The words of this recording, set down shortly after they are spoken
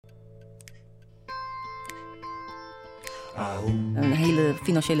Een hele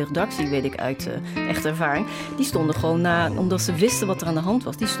financiële redactie, weet ik uit echte ervaring, die stonden gewoon omdat ze wisten wat er aan de hand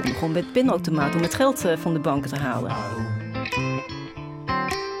was, die stonden gewoon bij het pinautomaat om het geld van de banken te halen.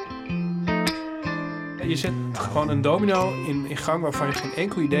 Je zet gewoon een domino in gang waarvan je geen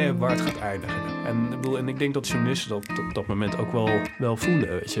enkel idee hebt waar het gaat eindigen. En ik denk dat journalisten dat op dat moment ook wel voelen,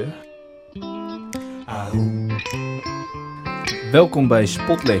 weet je. Welkom bij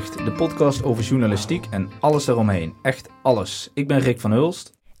Spotlicht, de podcast over journalistiek en alles daaromheen. Echt alles. Ik ben Rick van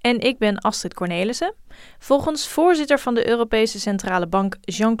Hulst. En ik ben Astrid Cornelissen. Volgens voorzitter van de Europese Centrale Bank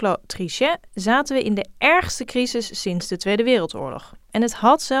Jean-Claude Trichet zaten we in de ergste crisis sinds de Tweede Wereldoorlog. En het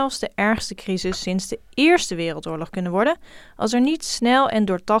had zelfs de ergste crisis sinds de Eerste Wereldoorlog kunnen worden als er niet snel en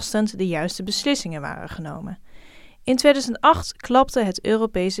doortastend de juiste beslissingen waren genomen. In 2008 klapte het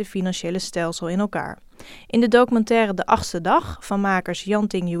Europese financiële stelsel in elkaar. In de documentaire De Achtste Dag van makers Jan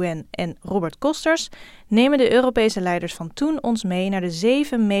Ting-Yuen en Robert Kosters nemen de Europese leiders van toen ons mee naar de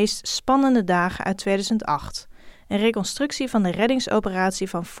 7 meest spannende dagen uit 2008. Een reconstructie van de reddingsoperatie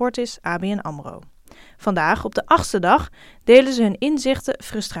van Fortis ABN AMRO. Vandaag, op de 8e dag, delen ze hun inzichten,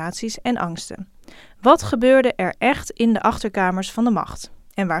 frustraties en angsten. Wat gebeurde er echt in de achterkamers van de macht?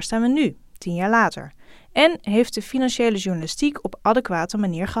 En waar staan we nu, 10 jaar later? En heeft de financiële journalistiek op adequate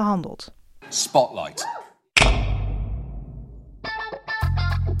manier gehandeld? Spotlight.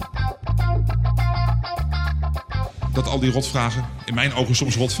 Dat al die rotvragen, in mijn ogen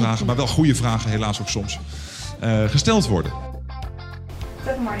soms rotvragen, maar wel goede vragen helaas ook soms, gesteld worden.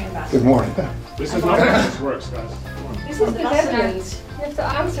 Good morning, Good morning. This is not how this works, guys. This is the evidence. You have to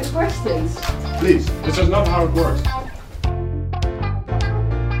answer questions. Please, this is not how it works.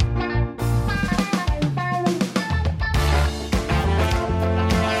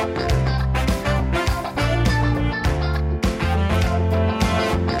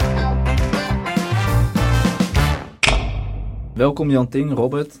 Welkom Jan Ting,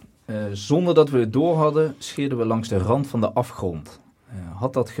 Robert. Zonder dat we het door hadden, scheerden we langs de rand van de afgrond.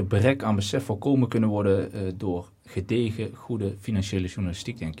 Had dat gebrek aan besef voorkomen kunnen worden door gedegen, goede financiële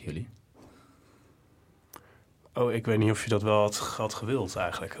journalistiek, denken jullie? Oh, ik weet niet of je dat wel had gewild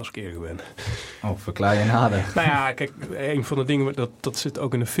eigenlijk, als ik eerlijk ben. Oh, verklaar je nader. Nou ja, kijk, een van de dingen, dat zit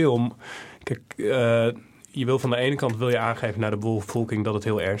ook in de film. Kijk, je wil van de ene kant aangeven naar de bevolking dat het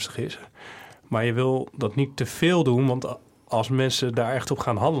heel ernstig is. Maar je wil dat niet te veel doen, want als mensen daar echt op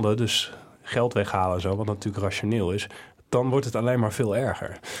gaan handelen, dus geld weghalen en zo, wat natuurlijk rationeel is, dan wordt het alleen maar veel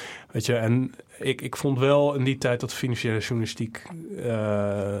erger. Weet je, en ik vond wel in die tijd dat financiële journalistiek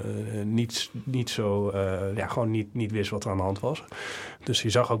gewoon niet wist wat er aan de hand was. Dus je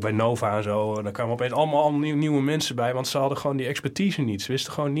zag ook bij Nova en zo, en daar kwamen opeens allemaal nieuwe mensen bij, want ze hadden gewoon die expertise niet. Ze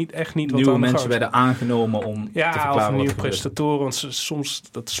wisten gewoon niet echt niet wat nieuwe aan de gang mensen werden aangenomen om te verklaren of nieuwe presentatoren,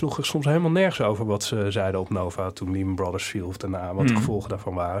 want dat sloeg soms helemaal nergens over wat ze zeiden op Nova toen Lehman Brothers viel of daarna, wat de gevolgen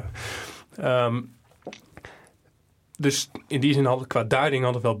daarvan waren. Dus in die zin qua duiding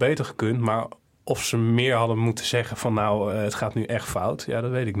had het wel beter gekund. Maar of ze meer hadden moeten zeggen van het gaat nu echt fout. Ja,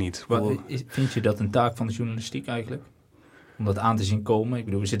 dat weet ik niet. Vind je dat een taak van de journalistiek eigenlijk? Om dat aan te zien komen? Ik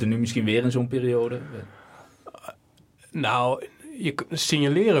bedoel, we zitten nu misschien weer in zo'n periode. Nou, je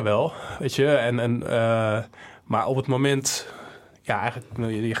signaleren wel, weet je. Maar op het moment, ja,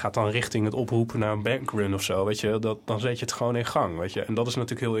 eigenlijk, je gaat dan richting het oproepen naar een bankrun of zo, weet je. Dan zet je het gewoon in gang, weet je. En dat is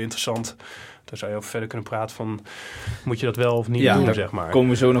natuurlijk heel interessant. Daar zou je over verder kunnen praten van, moet je dat wel of niet doen, zeg maar. Komen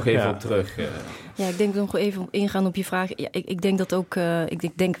we zo nog even op terug. Ja, ik denk nog even ingaan op je vraag. Ja, ik denk dat ook,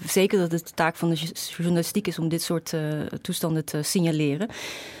 ik denk zeker dat het de taak van de journalistiek is om dit soort toestanden te signaleren.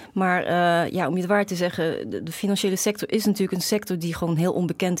 Maar om je het waar te zeggen, de financiële sector is natuurlijk een sector die gewoon heel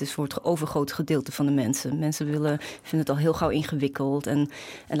onbekend is voor het overgrote gedeelte van de mensen. Mensen vinden het al heel gauw ingewikkeld. En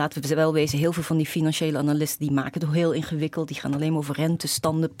laten we wel wezen, heel veel van die financiële analisten die maken het heel ingewikkeld. Die gaan alleen maar over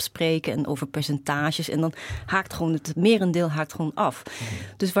rentestanden spreken en over percentages. En dan haakt gewoon het merendeel gewoon af.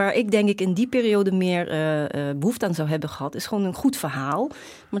 Dus waar ik denk ik in die periode meer behoefte aan zou hebben gehad, is gewoon een goed verhaal.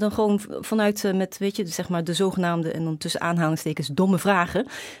 Maar dan gewoon vanuit met, weet je, zeg maar de zogenaamde, en dan tussen aanhalingstekens, domme vragen.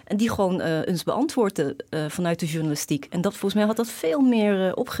 En die gewoon eens beantwoorden vanuit de journalistiek. En dat volgens mij had dat veel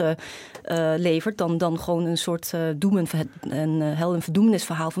meer opgeleverd dan gewoon een soort doem en hel- en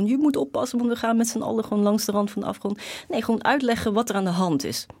verdoemenisverhaal van je moet oppassen, want we gaan met z'n allen gewoon langs de rand van de afgrond. Nee, gewoon uitleggen wat er aan de hand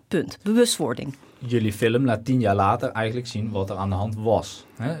is. Punt. Bewustwording. Jullie film laat 10 jaar later eigenlijk zien wat er aan de hand was.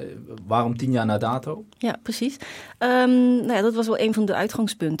 Hè? Waarom 10 jaar na dato? Ja, precies. Dat was wel een van de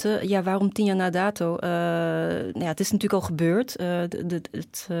uitgangspunten. Ja, waarom 10 jaar na dato? Het is natuurlijk al gebeurd.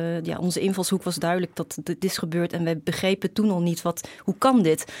 Onze invalshoek was duidelijk dat dit is gebeurd. En wij begrepen toen al niet hoe kan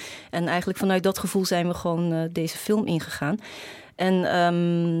dit? En eigenlijk vanuit dat gevoel zijn we gewoon deze film ingegaan.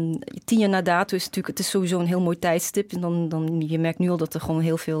 En 10 jaar na dato is het is sowieso een heel mooi tijdstip. En je merkt nu al dat er gewoon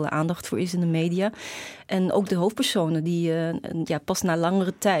heel veel aandacht voor is in de media. En ook de hoofdpersonen, die pas na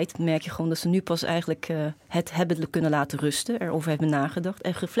langere tijd merk je gewoon dat ze nu pas eigenlijk het hebben kunnen laten rusten. Erover hebben nagedacht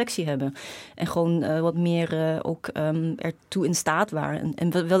en reflectie hebben. En gewoon wat meer ook ertoe in staat waren.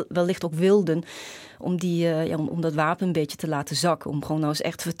 En wellicht ook wilden om dat wapen een beetje te laten zakken. Om gewoon nou eens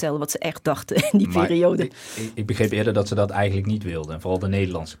echt te vertellen wat ze echt dachten in die periode. Ik begreep eerder dat ze dat eigenlijk niet wilden. En vooral de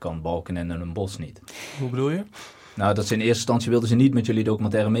Nederlandse kant, Balkenende en Den Bosch niet. Hoe bedoel je? Nou, dat ze in eerste instantie wilden ze niet met jullie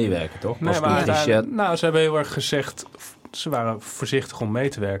documentaire meewerken, toch? Nee, maar ze hebben heel erg gezegd, ze waren voorzichtig om mee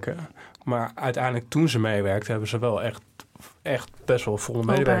te werken. Maar uiteindelijk toen ze meewerkten, hebben ze wel echt best wel volle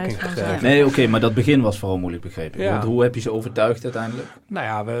medewerking gegeven. Nee, oké, maar dat begin was vooral moeilijk begrepen. Ja. Want hoe heb je ze overtuigd uiteindelijk? Nou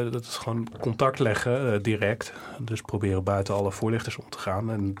ja, dat is gewoon contact leggen, direct. Dus proberen buiten alle voorlichters om te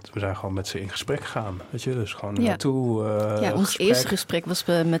gaan. En we zijn gewoon met ze in gesprek gegaan. Weet je, dus gewoon naartoe. Ons eerste gesprek was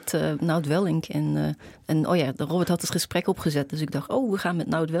met Nout Welling. En Robert had het gesprek opgezet. Dus ik dacht, we gaan met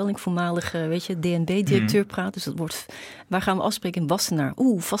Nout Welling, voormalig DNB-directeur praten. Dus dat wordt, waar gaan we afspreken? In Wassenaar.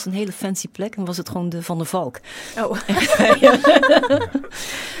 Vast een hele fancy plek. En was het gewoon de Van der Valk. Oh.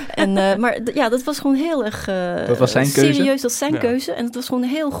 Maar dat was gewoon heel erg dat was zijn serieus. Keuze? Dat was zijn keuze. En het was gewoon een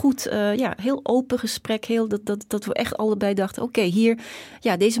heel goed, heel open gesprek. Dat we echt allebei dachten, oké, hier,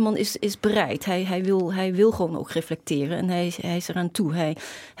 deze man is bereid. Hij wil gewoon ook reflecteren. En hij is eraan toe.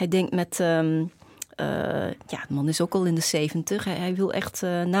 Hij denkt met... de man is ook al in de 70. Hij wil echt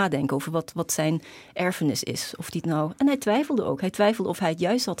nadenken over wat zijn erfenis is. Of die het nou... En hij twijfelde ook. Hij twijfelde of hij het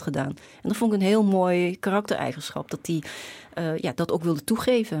juist had gedaan. En dat vond ik een heel mooi karaktereigenschap. Dat hij dat ook wilde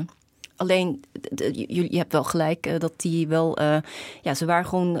toegeven. Alleen, je hebt wel gelijk dat die wel... ze waren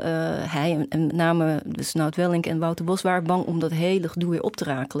gewoon... hij en met name dus Nout Welling en Wouter Bos waren bang om dat hele gedoe weer op te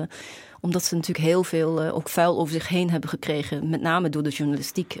rakelen. Omdat ze natuurlijk heel veel ook vuil over zich heen hebben gekregen. Met name door de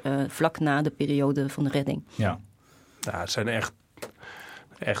journalistiek vlak na de periode van de redding. Ja, het zijn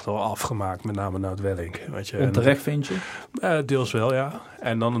echt wel afgemaakt, met name Nout Welling. Weet je. Onterecht vind je? Deels wel, ja.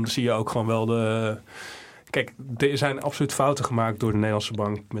 En dan zie je ook gewoon wel de... Kijk, er zijn absoluut fouten gemaakt door de Nederlandse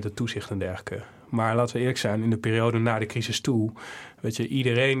bank met het toezicht en dergelijke. Maar laten we eerlijk zijn, in de periode na de crisis toe, weet je,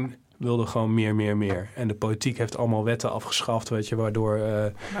 iedereen wilde gewoon meer. En de politiek heeft allemaal wetten afgeschaft, weet je, waardoor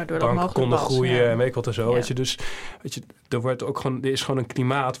banken konden groeien en weet ik wat en zo. Ja. Weet je, dus weet je, er is gewoon een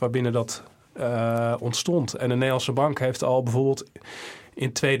klimaat waarbinnen dat ontstond. En de Nederlandse bank heeft al bijvoorbeeld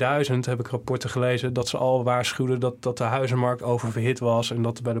in 2000 heb ik rapporten gelezen dat ze al waarschuwden dat de huizenmarkt oververhit was en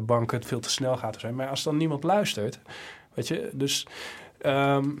dat bij de banken het veel te snel gaat zijn. Maar als dan niemand luistert, weet je, dus...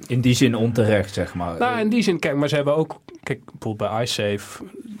 in die zin onterecht, zeg maar. Nou, in die zin, kijk, maar ze hebben ook... Kijk, bijvoorbeeld bij iSafe,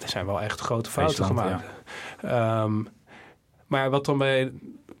 er zijn wel echt grote fouten gemaakt. Ja. Maar wat dan bij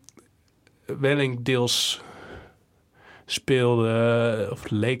Welling deels speelde, of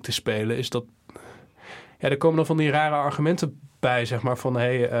leek te spelen, is dat... Ja, er komen dan van die rare argumenten bij, zeg maar, van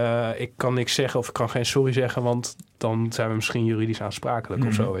ik kan niks zeggen of ik kan geen sorry zeggen, want dan zijn we misschien juridisch aansprakelijk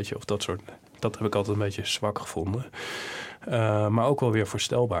of zo, weet je. Of dat soort... Dat heb ik altijd een beetje zwak gevonden. Maar ook wel weer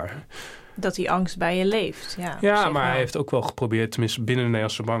voorstelbaar. Dat die angst bij je leeft. Ja, maar hij heeft ook wel geprobeerd, tenminste binnen de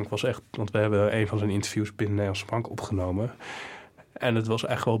Nederlandse bank was echt... Want we hebben een van zijn interviews binnen de Nederlandse bank opgenomen. En het was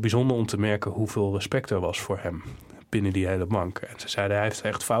echt wel bijzonder om te merken hoeveel respect er was voor hem binnen die hele bank. En ze zeiden, hij heeft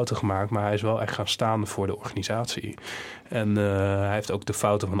echt fouten gemaakt, maar hij is wel echt gaan staan voor de organisatie. En hij heeft ook de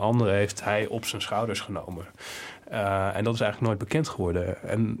fouten van anderen heeft hij op zijn schouders genomen. En dat is eigenlijk nooit bekend geworden.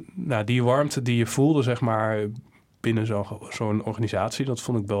 En die warmte die je voelde, zeg maar, binnen zo'n organisatie, dat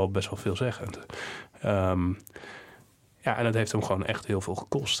vond ik wel best wel veelzeggend. En dat heeft hem gewoon echt heel veel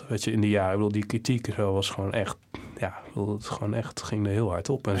gekost. Weet je, in die jaren, ik bedoel, die kritiek en zo was gewoon echt, het gewoon echt ging er heel hard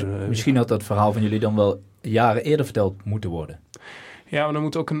op. En misschien had dat verhaal van jullie dan wel jaren eerder verteld moeten worden. Ja, maar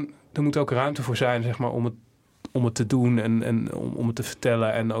er moet ook ruimte voor zijn, zeg maar, om het te doen en om het te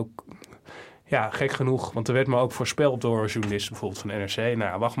vertellen. En ook, gek genoeg, want er werd me ook voorspeld door journalisten bijvoorbeeld van NRC.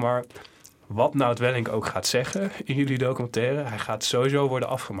 Nou, wacht maar, wat Nout Welling ook gaat zeggen in jullie documentaire, hij gaat sowieso worden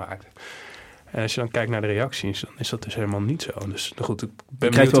afgemaakt. En als je dan kijkt naar de reacties, dan is dat dus helemaal niet zo. Dus goed, je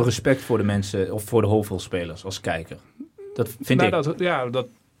krijgt wel respect voor de mensen of voor de hoofdrolspelers als kijker. Dat vind ik.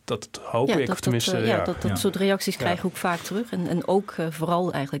 Dat hoop ik. Dat soort reacties krijg je ook vaak terug. En ook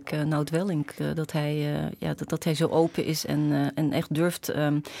vooral eigenlijk Nout Welling. Dat hij zo open is en echt durft...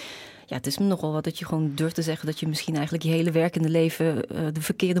 het is nogal wat dat je gewoon durft te zeggen dat je misschien eigenlijk je hele werkende leven de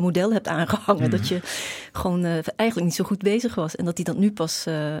verkeerde model hebt aangehangen. Dat je gewoon eigenlijk niet zo goed bezig was. En dat hij dat nu pas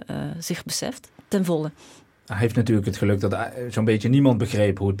zich beseft, ten volle. Hij heeft natuurlijk het geluk dat zo'n beetje niemand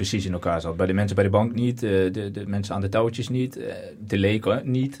begreep hoe het precies in elkaar zat. Bij de mensen bij de bank niet, de mensen aan de touwtjes niet, de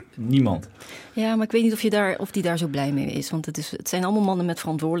leken niet, niemand. Ja, maar ik weet niet of die daar zo blij mee is. Want het zijn allemaal mannen met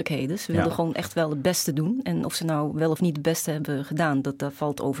verantwoordelijkheden. Ze wilden gewoon echt wel het beste doen. En of ze nou wel of niet het beste hebben gedaan, daar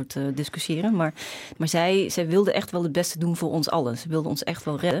valt over te discussiëren. Maar zij wilden echt wel het beste doen voor ons allen. Ze wilden ons echt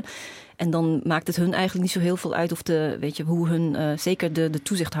wel redden. En dan maakt het hun eigenlijk niet zo heel veel uit of hoe hun, zeker de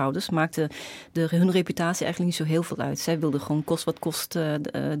toezichthouders, maakte hun reputatie eigenlijk niet zo heel veel uit. Zij wilden gewoon kost wat kost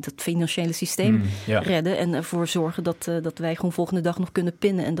dat financiële systeem redden en ervoor zorgen dat wij gewoon volgende dag nog kunnen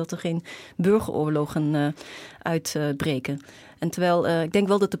pinnen en dat er geen burgeroorlogen uitbreken. En terwijl ik denk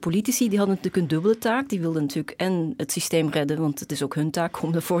wel dat de politici, die hadden natuurlijk een dubbele taak. Die wilden natuurlijk en het systeem redden, want het is ook hun taak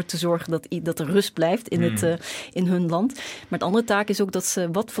om ervoor te zorgen dat er rust blijft in hun land. Maar de andere taak is ook dat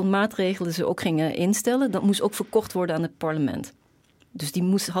ze wat voor maatregelen ze ook gingen instellen. Dat moest ook verkocht worden aan het parlement. Dus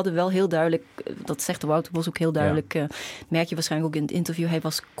die hadden wel heel duidelijk, dat zegt Wouter Bos ook heel duidelijk, merk je waarschijnlijk ook in het interview, hij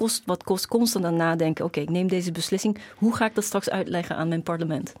was constant aan nadenken, oké, ik neem deze beslissing, hoe ga ik dat straks uitleggen aan mijn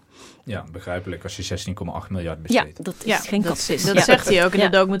parlement? Ja, begrijpelijk als je 16,8 miljard besteedt. Ja, dat is geen katvis. Dat zegt hij ook in de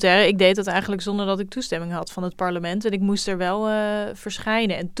documentaire. Ik deed dat eigenlijk zonder dat ik toestemming had van het parlement en ik moest er wel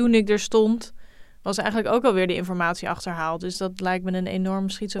verschijnen. En toen ik er stond, was eigenlijk ook alweer de informatie achterhaald. Dus dat lijkt me een enorm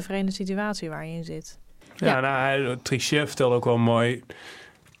schizofrene situatie waar je in zit. Ja, Trichet vertelde ook wel mooi,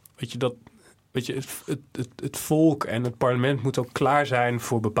 het volk en het parlement moet ook klaar zijn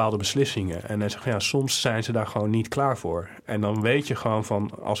voor bepaalde beslissingen. En hij zegt, soms zijn ze daar gewoon niet klaar voor. En dan weet je gewoon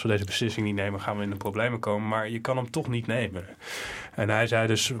van, als we deze beslissing niet nemen, gaan we in de problemen komen. Maar je kan hem toch niet nemen. En hij zei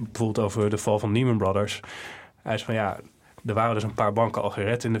dus bijvoorbeeld over de val van Lehman Brothers. Hij zei van, er waren dus een paar banken al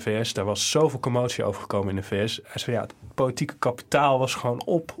gered in de VS. Daar was zoveel commotie over gekomen in de VS. Hij zei het politieke kapitaal was gewoon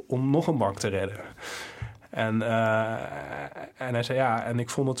op om nog een bank te redden. En hij zei en ik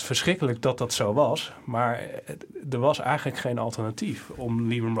vond het verschrikkelijk dat dat zo was. Maar er was eigenlijk geen alternatief om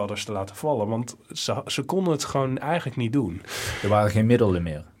Lehman Brothers te laten vallen. Want ze konden het gewoon eigenlijk niet doen. Er waren geen middelen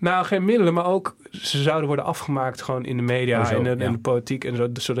meer. Nou, geen middelen, maar ook ze zouden worden afgemaakt gewoon in de media en de politiek. En zo,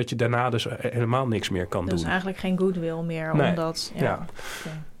 zodat je daarna dus helemaal niks meer kan doen. Dus eigenlijk geen goodwill meer. Nee. Omdat,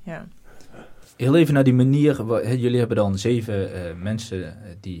 ja. Heel even naar die manier. Jullie hebben dan 7 mensen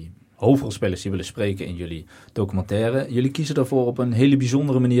die hoofdrolspelers die willen spreken in jullie documentaire. Jullie kiezen daarvoor op een hele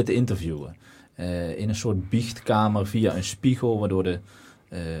bijzondere manier te interviewen. In een soort biechtkamer via een spiegel, waardoor de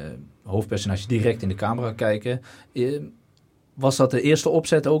hoofdpersonages direct in de camera kijken. Was dat de eerste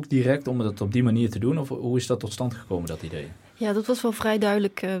opzet ook direct om het op die manier te doen? Of hoe is dat tot stand gekomen, dat idee? Ja, dat was wel vrij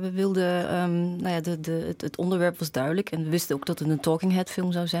duidelijk. We wilden, het onderwerp was duidelijk. En we wisten ook dat het een talking head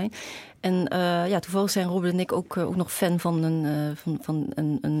film zou zijn. En toevallig zijn Robert en ik ook nog fan van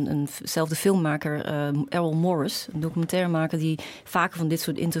eenzelfde filmmaker, Errol Morris. Een documentairemaker die vaker van dit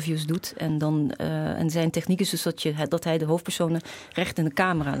soort interviews doet. En zijn techniek is dus dat hij de hoofdpersonen recht in de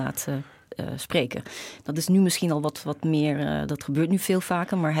camera laat spreken. Dat is nu misschien al wat meer, dat gebeurt nu veel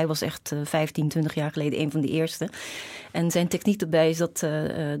vaker, maar hij was echt 15, 20 jaar geleden een van de eerste. En zijn techniek erbij is dat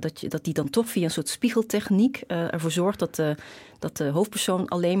hij dan toch via een soort spiegeltechniek ervoor zorgt dat de hoofdpersoon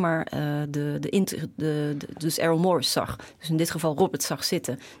alleen maar dus Errol Morris zag. Dus in dit geval Robert zag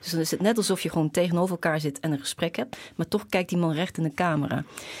zitten. Dus dan is het net alsof je gewoon tegenover elkaar zit en een gesprek hebt, maar toch kijkt die man recht in de camera.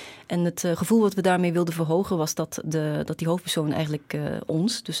 En het gevoel wat we daarmee wilden verhogen was dat die hoofdpersoon eigenlijk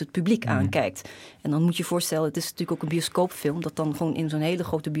ons, dus het publiek, aankijkt. En dan moet je je voorstellen, het is natuurlijk ook een bioscoopfilm, dat dan gewoon in zo'n hele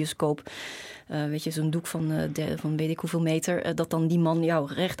grote bioscoop, zo'n doek van weet ik hoeveel meter, dat dan die man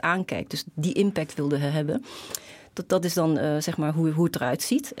jou recht aankijkt. Dus die impact wilden we hebben. Dat is dan zeg maar hoe het eruit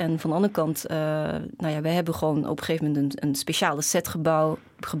ziet. En van de andere kant, wij hebben gewoon op een gegeven moment een speciale set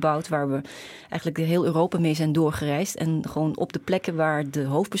gebouwd waar we eigenlijk heel Europa mee zijn doorgereisd. En gewoon op de plekken waar de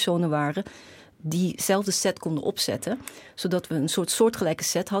hoofdpersonen waren, diezelfde set konden opzetten. Zodat we een soortgelijke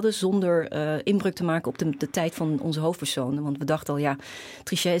set hadden zonder inbreuk te maken op de tijd van onze hoofdpersonen. Want we dachten al,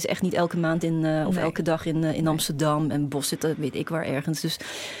 Trichet is echt niet elke maand of elke dag in Amsterdam en Bos zit, weet ik waar ergens. Dus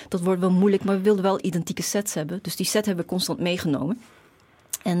dat wordt wel moeilijk, maar we wilden wel identieke sets hebben. Dus die set hebben we constant meegenomen.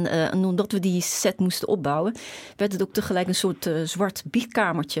 En omdat we die set moesten opbouwen, werd het ook tegelijk een soort zwart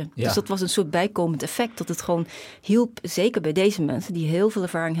biechtkamertje. Ja. Dus dat was een soort bijkomend effect. Dat het gewoon hielp, zeker bij deze mensen die heel veel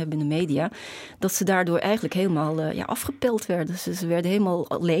ervaring hebben in de media, dat ze daardoor eigenlijk helemaal afgepeld werden. Ze werden helemaal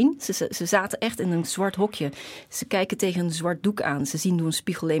alleen. Ze zaten echt in een zwart hokje. Ze kijken tegen een zwart doek aan. Ze zien door een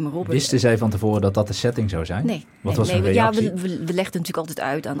spiegel alleen maar Robert. Wisten zij van tevoren dat dat de setting zou zijn? Nee. Wat was hun reactie? Ja, we legden natuurlijk altijd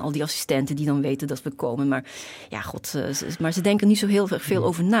uit aan al die assistenten die dan weten dat we komen. Maar maar ze denken niet zo heel veel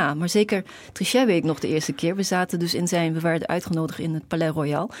over na. Maar zeker Trichet weet ik nog de eerste keer. We waren uitgenodigd in het Palais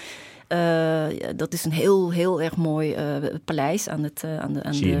Royal. Dat is een heel erg mooi paleis aan de...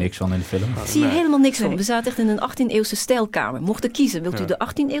 Zie je niks van in de film? Zie je helemaal niks van. We zaten echt in een 18e-eeuwse stijlkamer. Mochten kiezen, wilt u de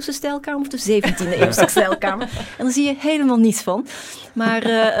 18e-eeuwse stijlkamer of de 17e-eeuwse stijlkamer? En dan zie je helemaal niets van. Maar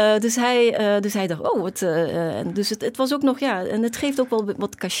dus hij dacht, dus het was ook nog, en het geeft ook wel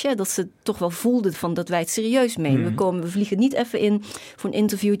wat cachet dat ze toch wel voelden van dat wij het serieus menen. We vliegen niet even in voor een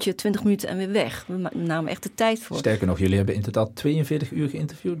interviewtje, 20 minuten en weer weg. We namen echt de tijd voor. Sterker nog, jullie hebben in totaal 42 uur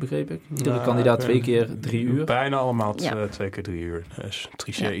geïnterviewd, begreep ik? Iedere kandidaat 2 keer 3 uur? Bijna allemaal 2 keer 3 uur. Dus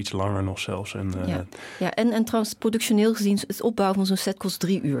Trichet iets langer nog zelfs. En trouwens, productioneel gezien, het opbouwen van zo'n set kost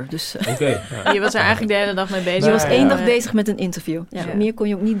 3 uur. Dus, Je was er eigenlijk de hele dag mee bezig. Je was 1 dag bezig met een interview. Ja. Meer kon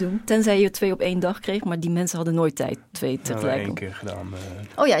je ook niet doen. Tenzij je 2 op 1 dag kreeg. Maar die mensen hadden nooit tijd 2 tegelijk. Dat hebben we 1 keer gedaan.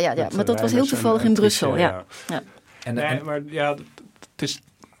 Maar dat was heel toevallig in Brussel. Maar het is...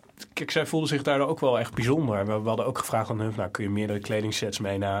 Kijk, zij voelde zich daar ook wel echt bijzonder. We hadden ook gevraagd aan hun, kun je meerdere kledingsets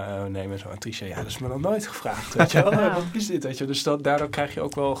meenemen? Zo aan Trichet, dat is me nog nooit gevraagd. Weet je wel? Wat is dit? Weet je? Dus daardoor krijg je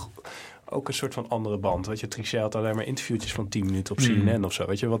ook wel een soort van andere band. Weet je, Trichet had alleen maar interviewtjes van 10 minuten op CNN of zo.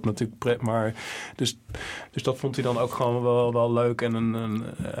 Weet je, wat natuurlijk maar dus dat vond hij dan ook gewoon wel leuk en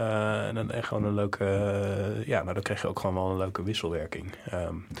gewoon een leuke... dan kreeg je ook gewoon wel een leuke wisselwerking.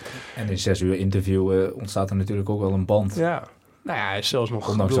 En in 6 uur interview ontstaat er natuurlijk ook wel een band. Ja. Nou ja, hij is zelfs nog...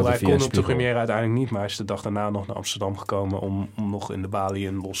 Hij kon op de première uiteindelijk niet, maar hij is de dag daarna nog naar Amsterdam gekomen om nog in de Bali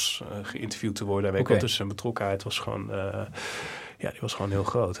en Bos geïnterviewd te worden. Weet ik wel, dus zijn betrokkenheid was gewoon... die was gewoon heel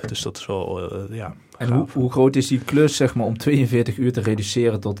groot. Dus dat is wel, En hoe groot is die klus, zeg maar, om 42 uur te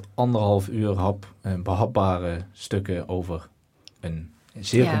reduceren tot 1,5 uur behapbare stukken over een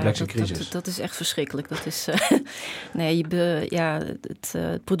zeer complexe crisis? Dat is echt verschrikkelijk. Dat is,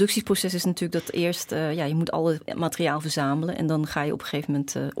 het productieproces is natuurlijk dat eerst... je moet alle materiaal verzamelen en dan ga je op een gegeven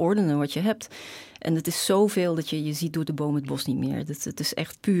moment ordenen wat je hebt. En het is zoveel dat je ziet door de boom het bos niet meer. Het is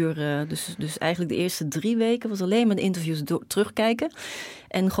echt puur... Dus eigenlijk de eerste 3 weken was alleen maar de interviews terugkijken.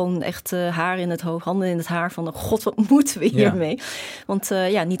 En gewoon echt haar in het hoofd, handen in het haar van... God, wat moeten we hiermee? Want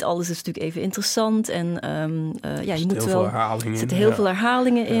niet alles is natuurlijk even interessant. En je moet wel... Er zitten heel veel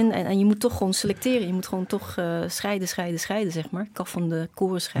herhalingen in. En je moet toch gewoon selecteren. Je moet gewoon toch scheiden, zeg maar. Kaf van de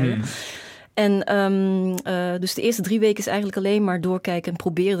koren scheiden. En dus de eerste 3 weken is eigenlijk alleen maar doorkijken en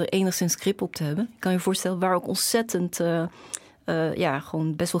proberen er enigszins grip op te hebben. Ik kan je voorstellen, waar ook ontzettend,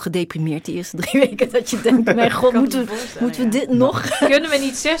 gewoon best wel gedeprimeerd die eerste 3 weken. Dat je denkt, mijn god, moeten we dit nog? Kunnen we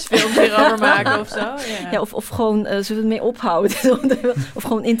niet 6 films hierover maken of zo? Ja, of gewoon, zullen we ermee ophouden? Of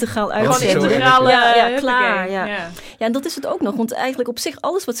gewoon integraal uitzetten. Gewoon integraal, klaar. Ja, en dat is het ook nog. Want eigenlijk op zich,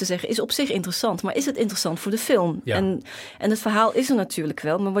 alles wat ze zeggen is op zich interessant. Maar is het interessant voor de film? Ja. En het verhaal is er natuurlijk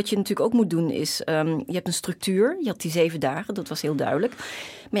wel. Maar wat je natuurlijk ook moet doen is, je hebt een structuur. Je had die 7 dagen, dat was heel duidelijk.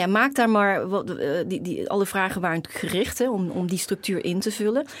 Maar maak daar maar, alle vragen waren gericht om die structuur in te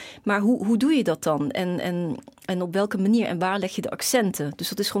vullen. Maar hoe doe je dat dan? En op welke manier? En waar leg je de accenten? Dus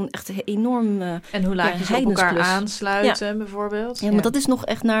dat is gewoon echt een enorm en hoe laat je ze op elkaar aansluiten bijvoorbeeld? Ja, maar dat is nog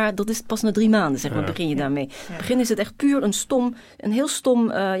echt dat is pas na 3 maanden, zeg maar, begin je daarmee. In het begin is het echt puur een heel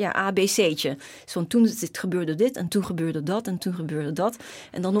stom ABC'tje. Zo, toen gebeurde dit en toen gebeurde dat en toen gebeurde dat.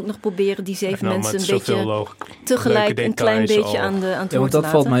 En dan ook nog proberen die 7 mensen een beetje tegelijk een klein beetje aan het woord te laten. Dat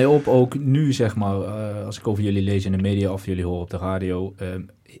valt mij op, ook nu, zeg maar, als ik over jullie lees in de media of jullie horen op de radio...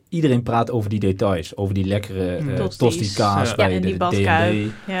 iedereen praat over die details, over die lekkere tosti-kaas bij de DNB,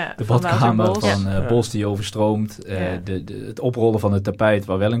 de badkamer van Bos die overstroomt, het oprollen van het tapijt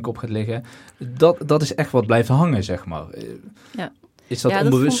waar Wellink op gaat liggen. Dat is echt wat blijft hangen, zeg maar. Is dat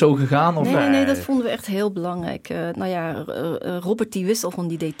onbewust zo gegaan? Of? Nee, dat vonden we echt heel belangrijk. Robert die wist al van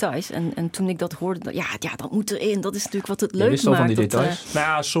die details. En toen ik dat hoorde, dat moet erin. Dat is natuurlijk wat het leuk maakt. Wist al van die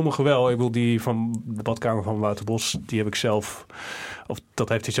details? Sommige wel. Ik bedoel, die van de badkamer van Wouter Bos, die heb ik zelf... Of dat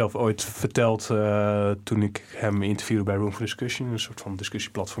heeft hij zelf ooit verteld toen ik hem interviewde bij Room for Discussion. Een soort van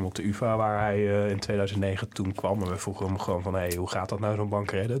discussieplatform op de UvA waar hij in 2009 toen kwam. En we vroegen hem gewoon van, hoe gaat dat nou zo'n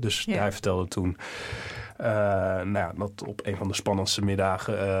bank redden? Dus hij vertelde toen... dat op een van de spannendste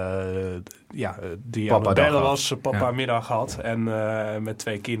middagen die aan het bellen was, papa middag had en met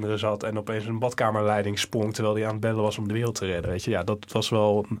 2 kinderen zat en opeens een badkamerleiding sprong terwijl hij aan het bellen was om de wereld te redden. Weet je, dat was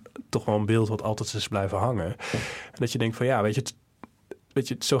wel toch wel een beeld wat altijd is blijven hangen. En dat je denkt van weet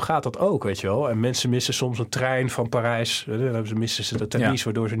je, zo gaat dat ook, weet je wel. En mensen missen soms een trein van Parijs. Dan missen ze de Thalys,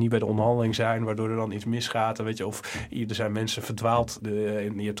 waardoor ze niet bij de onderhandeling zijn, waardoor er dan iets misgaat. Weet je, of er zijn mensen verdwaald.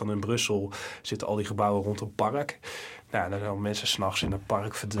 Je hebt dan in Brussel zitten al die gebouwen rond een park. Nou, dan zijn mensen 's nachts in een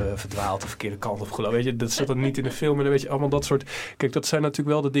park verdwaald de verkeerde kant op gelopen. Weet je, dat zit dan niet in de film. En dan weet je allemaal dat soort... Kijk, dat zijn natuurlijk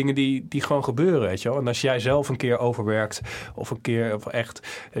wel de dingen die gewoon gebeuren, weet je wel. En als jij zelf een keer overwerkt of een keer of echt...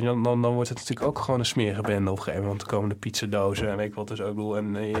 Dan wordt het natuurlijk ook gewoon een smerige bende op een gegeven moment. Dan komen de pizzadozen en weet ik wat dus ook bedoel.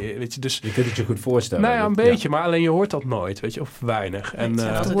 En weet je, dus... Je kunt het je goed voorstellen. Nou ja, een beetje. Maar alleen je hoort dat nooit, weet je. Of weinig. En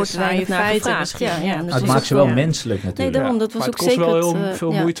er wordt weinig naar gevraagd. Het maakt ze wel menselijk natuurlijk. Nee, daarom, dat was maar ook het kost zeker wel heel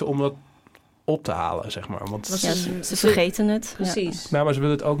veel moeite om dat op te halen, zeg maar. Want ze vergeten het. Precies. Nou, maar ze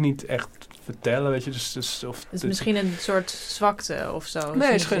willen het ook niet echt vertellen, weet je. Dus het is misschien een soort zwakte of zo.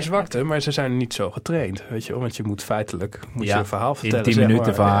 Nee, het is geen zwakte, maar ze zijn niet zo getraind, weet je. Want je moet feitelijk je een verhaal vertellen. In 10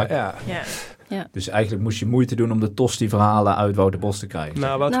 minuten vaak. Ja. Dus eigenlijk moest je moeite doen om de Tosti-verhalen uit Wouter Bos te krijgen.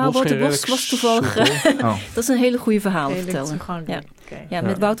 Nou, Wouter Bos was toevallig... dat is een hele goede verhaal vertellen. Ja,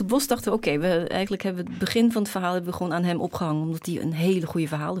 met Wouter Bos dachten we, eigenlijk hebben we het begin van het verhaal hebben we gewoon aan hem opgehangen. Omdat hij een hele goede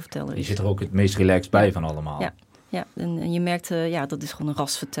verhalenverteller is. Die zit er ook het meest relaxed bij van allemaal. Ja, en je merkt, dat is gewoon een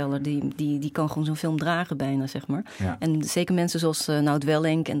rasverteller. Die kan gewoon zo'n film dragen bijna, zeg maar. Ja. En zeker mensen zoals Nout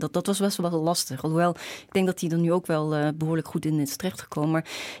Wellenk. En dat was best wel lastig. Alhoewel, ik denk dat hij er nu ook wel behoorlijk goed in is terechtgekomen. Maar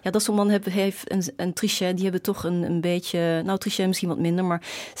ja, dat zo'n man heeft een Trichet. Die hebben toch een beetje... Nou, Trichet misschien wat minder. Maar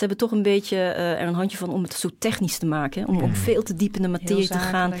ze hebben toch een beetje er een handje van om het zo technisch te maken. Hè? Om veel te diep in de materie te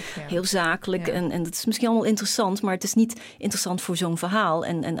gaan. Ja. Heel zakelijk. Ja. En dat is misschien allemaal interessant. Maar het is niet interessant voor zo'n verhaal.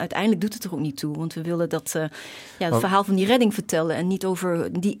 En uiteindelijk doet het er ook niet toe. Want we willen dat... het verhaal van die redding vertellen. En niet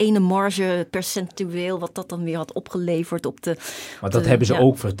over die ene marge percentueel... wat dat dan weer had opgeleverd op de... Maar dat hebben ze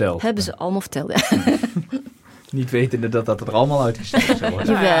ook verteld. Hebben ze allemaal verteld, Niet wetende dat er allemaal uitgesteld zou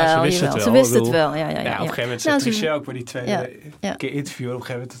worden. Jawel, ze wisten het wel. Ja, op een gegeven moment zei Trichet ook bij die tweede keer interview. Op een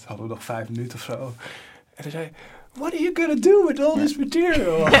gegeven moment hadden we nog 5 minuten of zo. En hij zei... What are you gonna do with all this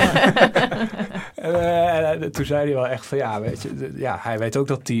material? en toen zei hij wel echt van weet je, hij weet ook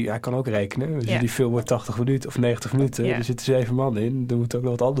dat hij kan ook rekenen. Dus die film wordt 80 minuten of 90 minuten. Er zitten 7 man in. Er moet ook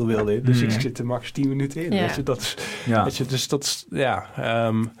nog wat andere beelden in. Dus ik zit er max 10 minuten in. Weet je, dat is, weet je, dus dat is,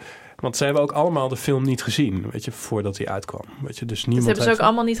 want ze hebben ook allemaal de film niet gezien, weet je, voordat hij uitkwam. Weet je, dus niemand hebben ze ook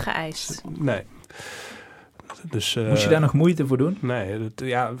allemaal niet geëist? Nee. Dus, moest je daar nog moeite voor doen? Nee,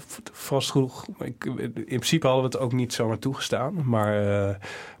 vast genoeg. In principe hadden we het ook niet zomaar toegestaan. Maar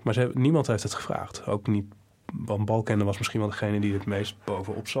niemand heeft het gevraagd. Ook niet. Want Balkenende was misschien wel degene die het meest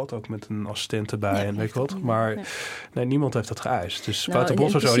bovenop zat. Ook met een assistent erbij en weet ik wat. Maar nee, niemand heeft dat geëist. Dus Wouter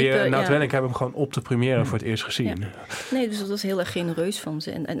Bos of zo, Nout Wellenk hebben hem gewoon op de première voor het eerst gezien. Ja. Nee, dus dat was heel erg genereus van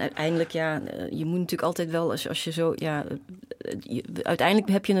ze. En uiteindelijk, je moet natuurlijk altijd wel, als je zo... uiteindelijk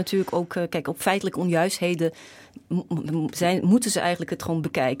heb je natuurlijk ook... kijk, op feitelijke onjuistheden moeten ze eigenlijk het gewoon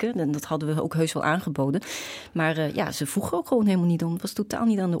bekijken. En dat hadden we ook heus wel aangeboden. Maar ze vroegen ook gewoon helemaal niet om. Het was totaal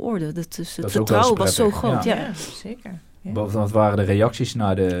niet aan de orde. Het vertrouwen was zo groot. Ja, zeker. Ja. Wat waren de reacties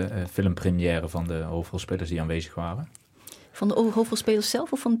na de filmpremière van de hoofdrolspelers die aanwezig waren? Van de hoofdrolspelers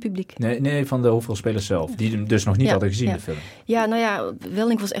zelf of van het publiek? Nee, van de hoofdrolspelers zelf. Die hem dus nog niet hadden gezien, de film. Ja,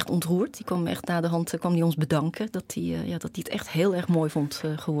 Wellenk was echt ontroerd. Die kwam echt na de hand ons bedanken. Dat hij het echt heel erg mooi vond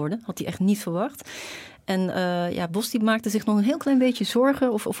geworden. Had hij echt niet verwacht. En Bos die maakte zich nog een heel klein beetje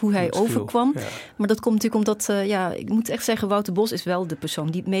zorgen of hoe hij overkwam. Ja. Maar dat komt natuurlijk omdat, ik moet echt zeggen, Wouter Bos is wel de persoon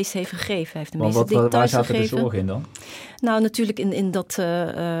die het meest heeft gegeven. Hij heeft de meeste details waar zaten de zorgen in dan? Nou, natuurlijk in dat,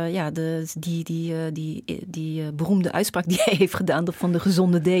 die beroemde uitspraak die hij heeft gedaan van de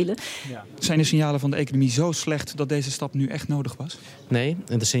gezonde delen. Ja. Zijn de signalen van de economie zo slecht dat deze stap nu echt nodig was? Nee,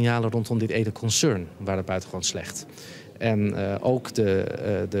 en de signalen rondom dit hele concern waren buitengewoon slecht. En ook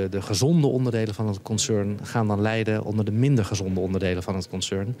de gezonde onderdelen van het concern gaan dan lijden onder de minder gezonde onderdelen van het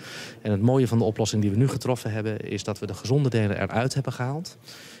concern. En het mooie van de oplossing die we nu getroffen hebben is dat we de gezonde delen eruit hebben gehaald.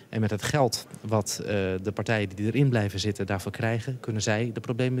 En met het geld wat de partijen die erin blijven zitten daarvoor krijgen, kunnen zij de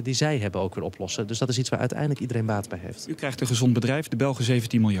problemen die zij hebben ook weer oplossen. Dus dat is iets waar uiteindelijk iedereen baat bij heeft. U krijgt een gezond bedrijf, de Belgen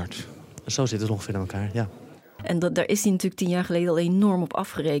 17 miljard. Zo zit het ongeveer in elkaar, ja. En daar is hij natuurlijk 10 jaar geleden al enorm op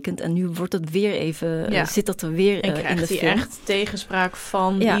afgerekend. En nu wordt dat weer even, zit dat er weer in de film. En krijgt hij echt tegenspraak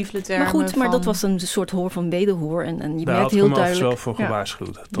van Yves Le Terme. Maar goed, maar dat was een soort hoor van wederhoor. En je merkt heel duidelijk... wel voor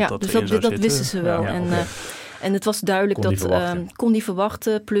gewaarschuwd. Dus dat wisten ze wel. En het was duidelijk kon die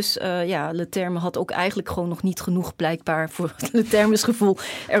verwachten. Plus, Le Terme had ook eigenlijk gewoon nog niet genoeg blijkbaar voor Le Terme's gevoel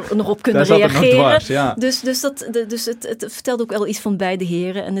er nog op kunnen reageren. Dwars, ja. Dus het vertelde ook wel iets van beide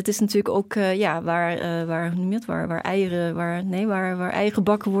heren. En het is natuurlijk ook waar eieren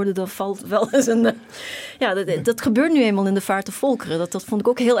gebakken worden, dan valt wel eens een... dat gebeurt nu eenmaal in de vaart der volkeren. Dat vond ik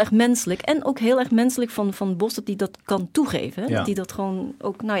ook heel erg menselijk. En ook heel erg menselijk van Bos dat hij dat kan toegeven. Hè? Ja. Dat hij dat gewoon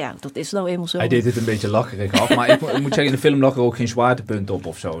ook, dat is nou eenmaal zo. Hij deed het een beetje lacherig af. Maar ik moet zeggen, in de film lag er ook geen zwaartepunt op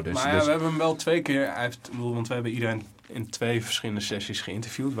of zo. Dus, maar we hebben hem wel 2 keer... want we hebben iedereen in 2 verschillende sessies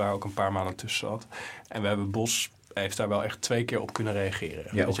geïnterviewd, waar ook een paar maanden tussen zat. En we hebben Bos heeft daar wel echt 2 keer op kunnen reageren.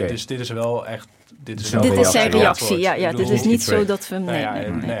 Ja, Weet je? Dus dit is wel echt... Dit is zijn reactie. Ja, dit is niet zo dat we...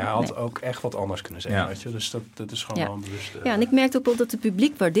 Hij had ook echt wat anders kunnen zeggen. Ja. Weet je? Dus dat is gewoon wel een bewuste... Ja, en ik merkte ook wel dat het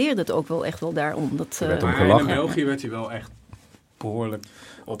publiek waardeerde het ook wel echt wel daarom. Maar in België werd hij wel echt behoorlijk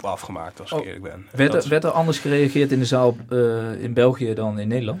op afgemaakt, als ik eerlijk ben. Werd er anders gereageerd in de zaal in België dan in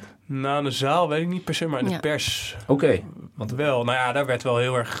Nederland? Nou, de zaal weet ik niet per se, maar in de pers... Oké. Want wel, daar werd wel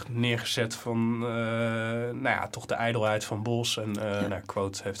heel erg neergezet van, toch de ijdelheid van Bos. En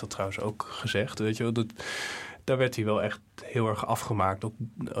Quote heeft dat trouwens ook gezegd, weet je wel. Daar werd hij wel echt heel erg afgemaakt op...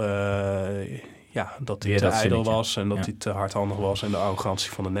 dat hij te ijdel was en dat hij te hardhandig was en de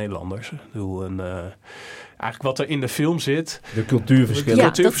arrogantie van de Nederlanders. Eigenlijk wat er in de film zit... De cultuurverschillen. Ja,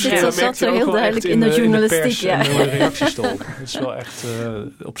 dat zat er heel duidelijk in de journalistiek. En de reactiestolk. Het is wel echt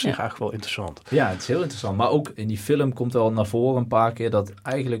op zich eigenlijk wel interessant. Ja, het is heel interessant. Maar ook in die film komt wel naar voren een paar keer dat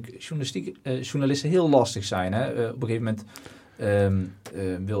eigenlijk journalisten heel lastig zijn. Hè? Op een gegeven moment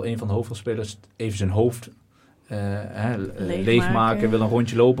wil een van de hoofdrolspelers even zijn hoofd leegmaken, wil een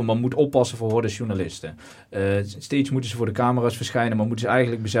rondje lopen, maar moet oppassen voor horde journalisten. Steeds moeten ze voor de camera's verschijnen, maar moeten ze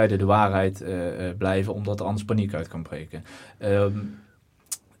eigenlijk bezijden de waarheid blijven, omdat er anders paniek uit kan breken.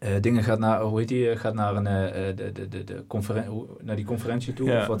 Dingen gaat naar, gaat naar naar die conferentie toe.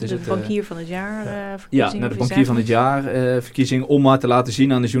 Ja. Of wat is de het? bankier van het jaar. Ja, naar de bankier van het jaar verkiezing, om maar te laten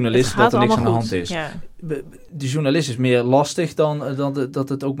zien aan de journalist dat er niks aan de hand is. Ja. De journalist is meer lastig dan dat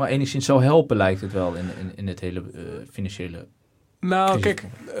het ook maar enigszins zou helpen, lijkt het wel, in het hele financiële... Nou,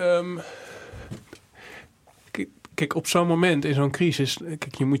 kijk, op zo'n moment in zo'n crisis,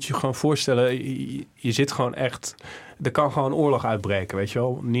 je moet je gewoon voorstellen, je zit gewoon echt... Er kan gewoon oorlog uitbreken, weet je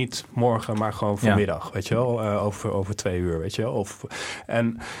wel. Niet morgen, maar gewoon vanmiddag, weet je wel. Over 2 uur, weet je wel.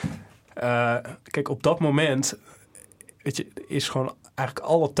 Kijk, op dat moment, weet je, is gewoon eigenlijk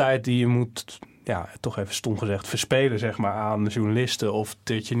alle tijd die je moet... Ja, toch even stom gezegd, verspelen zeg maar aan journalisten. Of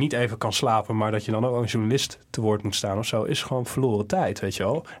dat je niet even kan slapen, maar dat je dan ook een journalist te woord moet staan of zo, is gewoon verloren tijd, weet je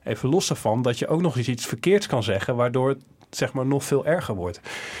wel. Even los daarvan dat je ook nog eens iets verkeerds kan zeggen, waardoor het zeg maar nog veel erger wordt.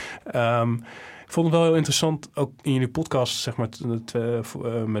 Ik vond het wel heel interessant, ook in jullie podcast, zeg maar,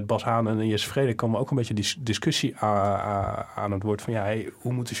 met Bas Haan en Jesse Vrede kwam ook een beetje die discussie aan het woord van,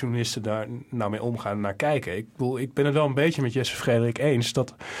 hoe moeten journalisten daar nou mee omgaan en naar kijken? Ik ben het wel een beetje met Jesse Frederik eens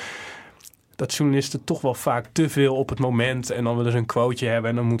dat journalisten toch wel vaak te veel op het moment en dan willen ze een quoteje hebben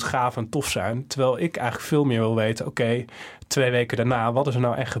en dan moet gaaf en tof zijn. Terwijl ik eigenlijk veel meer wil weten, oké, 2 weken daarna, wat is er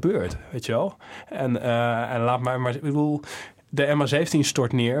nou echt gebeurd? Weet je wel? En laat maar, ik bedoel, de MH17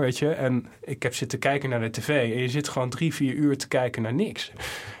 stort neer, weet je. En ik heb zitten kijken naar de tv en je zit gewoon 3-4 uur te kijken naar niks.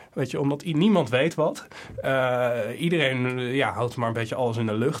 Weet je, omdat niemand weet wat. Iedereen houdt maar een beetje alles in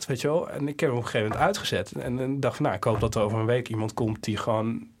de lucht, weet je wel. En ik heb hem op een gegeven moment uitgezet. En dacht van, ik hoop dat er over een week iemand komt die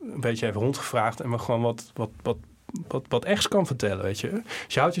gewoon een beetje heeft rondgevraagd en me gewoon wat echts kan vertellen, weet je.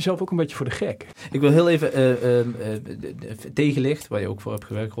 Dus je houdt jezelf ook een beetje voor de gek. Ik wil heel even Tegenlicht, waar je ook voor hebt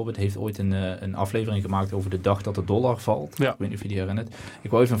gewerkt, Robert, heeft ooit een aflevering gemaakt over de dag dat de dollar valt. Ja. Ik weet niet of je die herinnert. Ik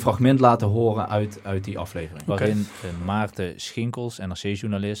wil even een fragment laten horen uit die aflevering. Waarin Maarten Schinkels,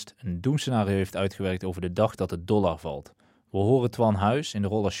 NRC-journalist, een doemscenario heeft uitgewerkt over de dag dat de dollar valt. We horen Twan Huis in de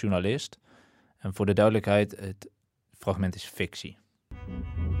rol als journalist. En voor de duidelijkheid, het fragment is fictie.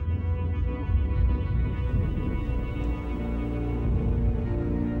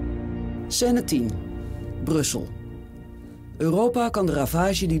 Scène 10. Brussel. Europa kan de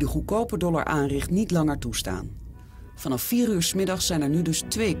ravage die de goedkope dollar aanricht niet langer toestaan. Vanaf 4 uur 's middags zijn er nu dus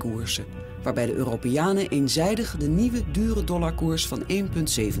 2 koersen, waarbij de Europeanen eenzijdig de nieuwe dure dollarkoers van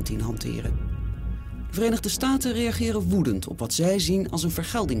 1,17 hanteren. De Verenigde Staten reageren woedend op wat zij zien als een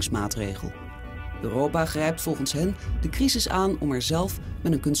vergeldingsmaatregel. Europa grijpt volgens hen de crisis aan om er zelf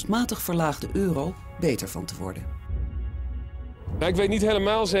met een kunstmatig verlaagde euro beter van te worden. Nou, ik weet niet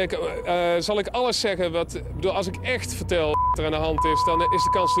helemaal zeker. Zal ik alles zeggen? Als ik echt vertel wat er aan de hand is, dan is de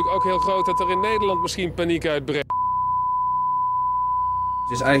kans natuurlijk ook heel groot dat er in Nederland misschien paniek uitbreekt.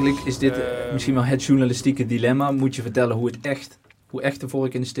 Dus eigenlijk is dit misschien wel het journalistieke dilemma. Moet je vertellen hoe echt de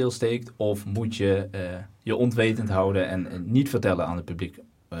vork in de steel steekt? Of moet je je ontwetend houden en niet vertellen aan het publiek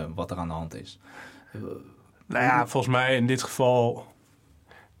wat er aan de hand is? Nou ja, volgens mij in dit geval...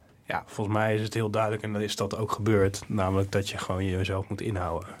 Ja, volgens mij is het heel duidelijk en dan is dat ook gebeurd. Namelijk dat je gewoon jezelf moet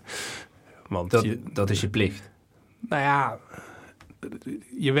inhouden. Want dat is je plicht. Nou ja,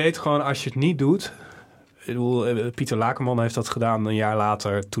 je weet gewoon als je het niet doet... Ik bedoel, Pieter Lakenman heeft dat gedaan een jaar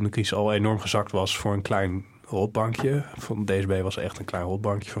later... toen de crisis al enorm gezakt was voor een klein rotbankje. Van DSB was echt een klein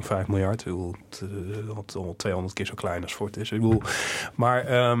rotbankje van 5 miljard. Ik bedoel, het 200 keer zo klein als Fortis. Ik bedoel,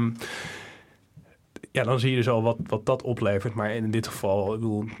 maar... dan zie je dus al wat dat oplevert. Maar in dit geval, ik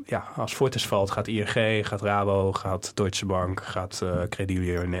bedoel, als Fortis valt, gaat ING, gaat Rabo, gaat Deutsche Bank, gaat Credit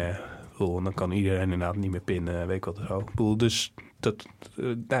Lyonnais. Dan kan iedereen inderdaad niet meer pinnen, weet ik wat zo. Ik bedoel, dus dat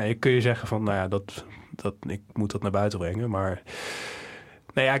kun je zeggen van, dat ik moet dat naar buiten brengen. Maar,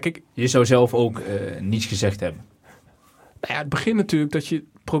 kijk. Je zou zelf ook niets gezegd hebben. Het begint natuurlijk dat je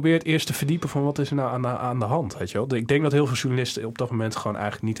probeert eerst te verdiepen van wat is er nou aan de hand, weet je wel. Ik denk dat heel veel journalisten op dat moment gewoon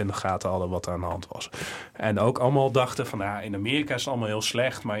eigenlijk niet in de gaten hadden wat er aan de hand was. En ook allemaal dachten van, in Amerika is het allemaal heel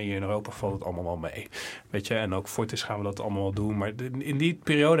slecht, maar hier in Europa valt het allemaal wel mee. Weet je, en ook Fortis gaan we dat allemaal wel doen. Maar in die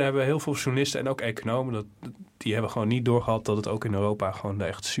periode hebben heel veel journalisten en ook economen, die hebben gewoon niet doorgehad dat het ook in Europa gewoon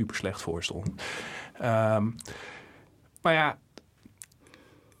echt super slecht voor stond. Maar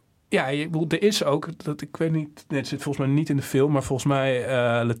er is ook, ik weet niet, het zit volgens mij niet in de film, maar volgens mij,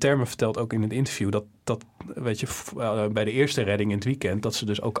 Leterme vertelt ook in het interview dat weet je, bij de eerste redding in het weekend, dat ze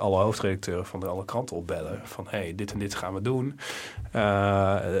dus ook alle hoofdredacteuren van alle kranten opbellen. Van, dit en dit gaan we doen.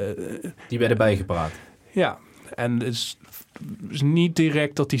 Die werden bijgepraat. Ja, en het is niet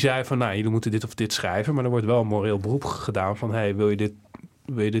direct dat hij zei van, jullie moeten dit of dit schrijven, maar er wordt wel een moreel beroep gedaan van, wil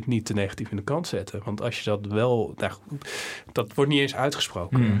je dit niet te negatief in de kant zetten? Want als je dat wel... dat wordt niet eens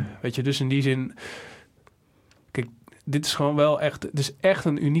uitgesproken. Weet je, dus in die zin... Kijk, dit is gewoon wel echt... Het is echt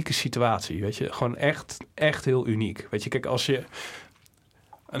een unieke situatie, weet je. Gewoon echt heel uniek. Weet je, kijk, als je...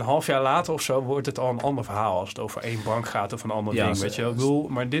 Een half jaar later of zo wordt het al een ander verhaal als het over één bank gaat of een ander ding, weet je. Ik bedoel,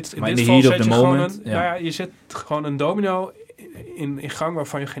 maar in dit geval zet je gewoon je zet gewoon een domino in gang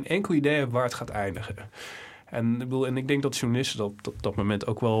waarvan je geen enkel idee hebt waar het gaat eindigen. En ik denk dat journalisten dat op dat moment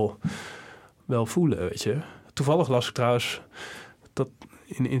ook wel voelen, weet je. Toevallig las ik trouwens dat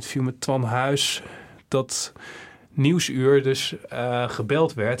in een interview met Twan Huis dat Nieuwsuur dus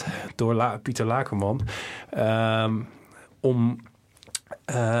gebeld werd door Pieter Lakerman om...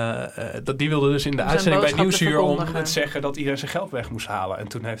 die wilde dus in de uitzending bij Nieuwsuur om het zeggen dat iedereen zijn geld weg moest halen. En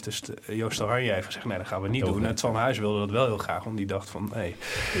toen heeft dus Joost Oranje even gezegd, nee, dat gaan we niet doen. En Twan Huis wilde dat wel heel graag, want die dacht van,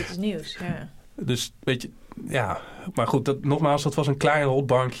 dit is nieuws, ja. Dus weet je, maar goed, nogmaals, dat was een klein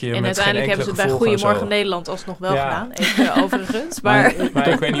hotbankje. En met uiteindelijk hebben ze het bij Goedemorgen Nederland alsnog wel gedaan, even overigens. Maar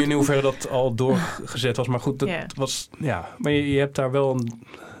ik weet niet in hoeverre dat al doorgezet was, maar goed, dat was, maar je hebt daar wel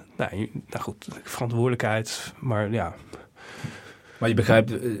een, verantwoordelijkheid, maar ja. Maar je begrijpt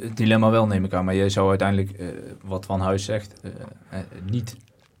het dilemma wel, neem ik aan, maar jij zou uiteindelijk, wat Van Huis zegt, niet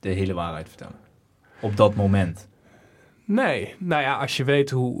de hele waarheid vertellen. Op dat moment. Nee, als je weet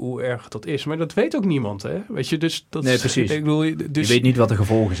hoe erg dat is. Maar dat weet ook niemand, hè? Weet je, dus dat nee, precies. Ik bedoel, dus, je weet niet wat de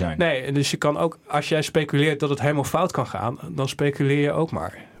gevolgen zijn. Nee, dus je kan ook, als jij speculeert dat het helemaal fout kan gaan, dan speculeer je ook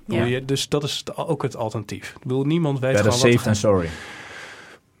maar. Ja. Dus dat is ook het alternatief. Ik bedoel, niemand weet gewoon wat... safe and sorry.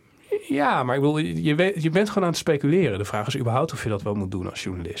 Ja, maar ik bedoel, je bent gewoon aan het speculeren. De vraag is überhaupt of je dat wel moet doen als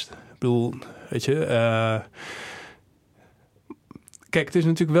journalist. Ik bedoel, weet je... Kijk, het is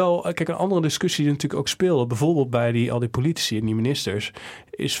natuurlijk wel... Kijk, een andere discussie die natuurlijk ook speelde, bijvoorbeeld bij al die politici en die ministers,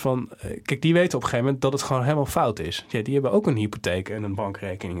 is van... Kijk, die weten op een gegeven moment dat het gewoon helemaal fout is. Ja, die hebben ook een hypotheek en een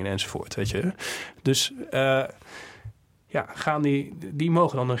bankrekening en enzovoort, weet je. Dus gaan die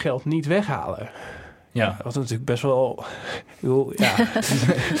mogen dan hun geld niet weghalen. Ja. Wat natuurlijk best wel...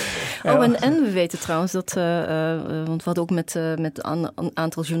 En we weten trouwens dat... want we hadden ook met een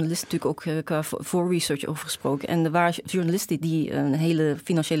aantal journalisten natuurlijk ook voor research over gesproken. En er waren journalisten die een hele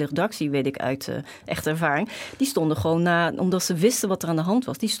financiële redactie, weet ik uit echte ervaring, die stonden gewoon omdat ze wisten wat er aan de hand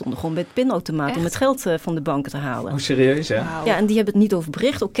was, die stonden gewoon bij het pinautomaat om het geld van de banken te halen. Oh, serieus, hè? Wow. Ja, en die hebben het niet over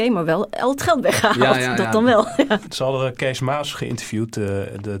bericht, oké, maar wel al het geld weggehaald. Dat dan wel. Ja. Ze hadden Kees Maas geïnterviewd,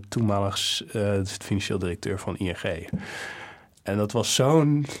 de toenmalig financieel directeur van ING. En dat was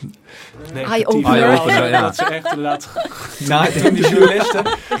zo'n negatief verhaal. Dat ze echt inderdaad... toen die journalisten...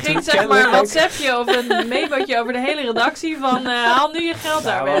 Er ging zeg maar een WhatsAppje of een memootje over de hele redactie van haal nu je geld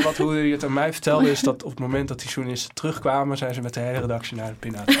daar weg. Hoe hij het aan mij vertelde is dat op het moment dat die journalisten terugkwamen, zijn ze met de hele redactie naar de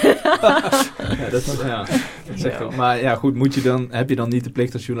pinautomaat. Maar ja, goed, heb je dan niet de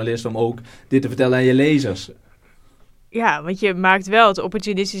plicht als journalist om ook dit te vertellen aan je lezers? Ja, want je maakt wel het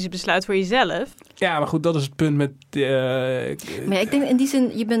opportunistische besluit voor jezelf. Ja, maar goed, dat is het punt met... Maar ik denk in die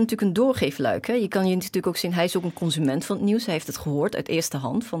zin, je bent natuurlijk een doorgeefluik. Hè? Je kan je natuurlijk ook zien, hij is ook een consument van het nieuws. Hij heeft het gehoord uit eerste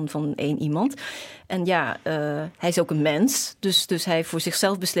hand van één iemand. En hij is ook een mens. Dus hij voor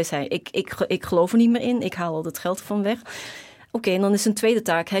zichzelf beslist, ik geloof er niet meer in. Ik haal al het geld van weg. Oké, en dan is een tweede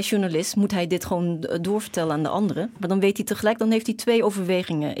taak, hij is journalist, moet hij dit gewoon doorvertellen aan de anderen. Maar dan weet hij tegelijk, dan heeft hij twee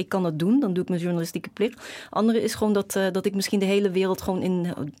overwegingen. Ik kan dat doen, dan doe ik mijn journalistieke plicht. Andere is gewoon dat ik misschien de hele wereld gewoon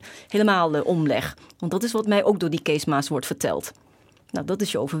helemaal omleg. Want dat is wat mij ook door die Kees Maas wordt verteld. Nou, dat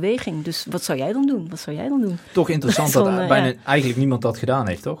is je overweging. Dus wat zou jij dan doen? Toch interessant dat bijna eigenlijk niemand dat gedaan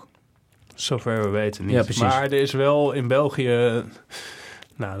heeft, toch? Zover we weten niet. Ja, precies. Maar er is wel in België...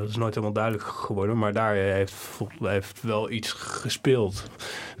 Nou, dat is nooit helemaal duidelijk geworden. Maar daar heeft wel iets gespeeld.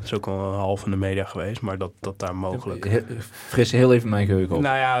 Dat is ook al een half in de media geweest. Maar dat daar mogelijk... Fris heel even mijn geheugen op.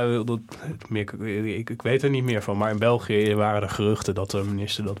 Nou ja, ik weet er niet meer van. Maar in België waren er geruchten dat de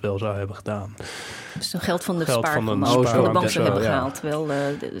minister dat wel zou hebben gedaan. Dus het geld van de spaarbank van de bank zou hebben gehaald. Wel,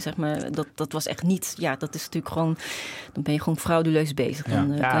 zeg maar, dat was echt niet... Ja, dat is natuurlijk gewoon... Dan ben je gewoon frauduleus bezig.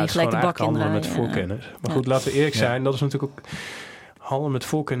 Dan kan je gelijk de bak indraaien. Met voorkennis. Maar goed, laten we eerlijk zijn. Dat is natuurlijk ook... Handel met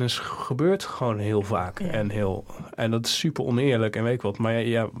voorkennis gebeurt gewoon heel vaak. En dat is super oneerlijk en weet ik wat. Maar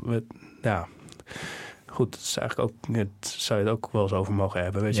goed, het is eigenlijk ook... zou je het ook wel eens over mogen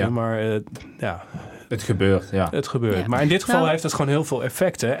hebben, weet je. Maar het gebeurt, Het gebeurt. Ja. Maar in dit geval heeft het gewoon heel veel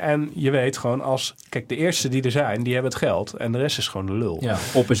effecten. En je weet gewoon als... Kijk, de eerste die er zijn, die hebben het geld. En de rest is gewoon de lul. Ja,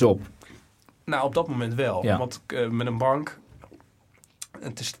 op is op. Nou, op dat moment wel. Ja. Want met een bank...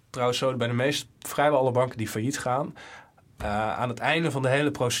 Het is trouwens zo, bij vrijwel alle banken die failliet gaan... aan het einde van de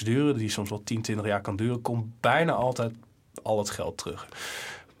hele procedure, die soms wel 10, 20 jaar kan duren, komt bijna altijd al het geld terug.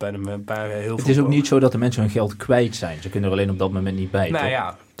 Het is ook niet zo dat de mensen hun geld kwijt zijn. Ze kunnen er alleen op dat moment niet bij. Nou toch?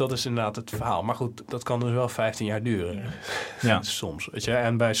 ja, dat is inderdaad het verhaal. Maar goed, dat kan dus wel 15 jaar duren. Ja. Soms. Weet je?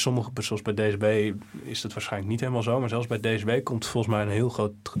 En bij sommige, zoals bij DSB, is het waarschijnlijk niet helemaal zo. Maar zelfs bij DSB komt volgens mij een heel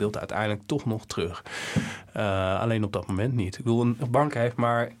groot gedeelte uiteindelijk toch nog terug. Alleen op dat moment niet. Ik bedoel, een bank heeft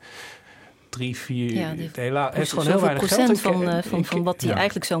maar... 3, 4... heeft gewoon heel weinig geld. Van wat hij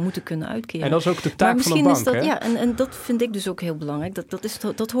eigenlijk zou moeten kunnen uitkeren. En dat is ook de taak van een bank. En dat vind ik dus ook heel belangrijk.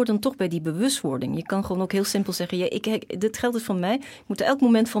 Dat hoort dan toch bij die bewustwording. Je kan gewoon ook heel simpel zeggen... dit geld is van mij. Ik moet elk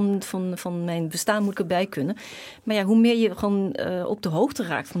moment van mijn bestaan moet ik erbij kunnen. Maar ja, hoe meer je gewoon op de hoogte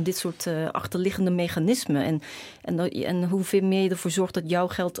raakt... van dit soort achterliggende mechanismen... En hoeveel meer je ervoor zorgt... dat jouw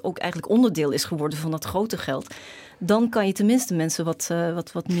geld ook eigenlijk onderdeel is geworden... van dat grote geld... dan kan je tenminste mensen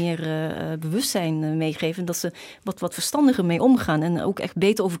wat meer bewustzijn meegeven. Dat ze wat verstandiger mee omgaan. En ook echt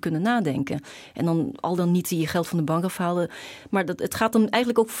beter over kunnen nadenken. En dan al dan niet je geld van de bank afhalen. Maar het gaat dan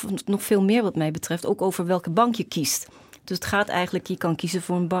eigenlijk ook nog veel meer wat mij betreft. Ook over welke bank je kiest. Dus het gaat eigenlijk, je kan kiezen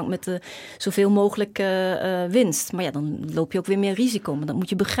voor een bank met zoveel mogelijk winst. Maar ja, dan loop je ook weer meer risico. Maar dat moet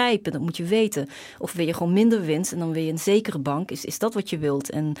je begrijpen, dat moet je weten. Of wil je gewoon minder winst en dan wil je een zekere bank. Is dat wat je wilt?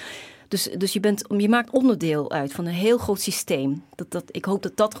 En dus je maakt onderdeel uit van een heel groot systeem. Ik hoop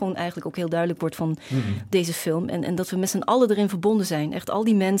dat gewoon eigenlijk ook heel duidelijk wordt van deze film. En dat we met z'n allen erin verbonden zijn. Echt al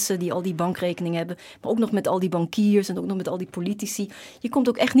die mensen die al die bankrekeningen hebben. Maar ook nog met al die bankiers en ook nog met al die politici. Je komt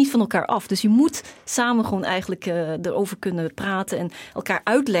ook echt niet van elkaar af. Dus je moet samen gewoon eigenlijk erover kunnen praten. En elkaar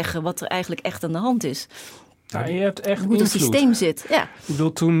uitleggen wat er eigenlijk echt aan de hand is. Ja, je hebt echt hoe het systeem zit. Ja. Ik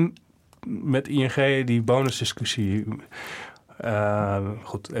bedoel, toen met ING die bonusdiscussie...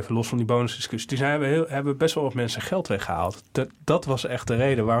 goed, even los van die bonusdiscussie. Toen hebben best wel wat mensen geld weggehaald. Dat was echt de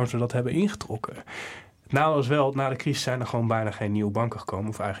reden waarom ze dat hebben ingetrokken. Nou, is wel, na de crisis zijn er gewoon bijna geen nieuwe banken gekomen.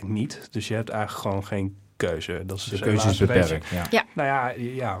 Of eigenlijk niet. Dus je hebt eigenlijk gewoon geen keuze. Dat is de keuze is beperkt. Ja. Nou ja,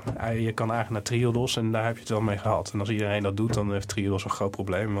 je kan eigenlijk naar Triodos en daar heb je het wel mee gehad. En als iedereen dat doet, dan heeft Triodos een groot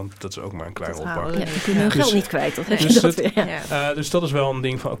probleem. Want dat is ook maar een klein oppak. Ja, die kunnen hun geld niet kwijt. Dus dat is wel een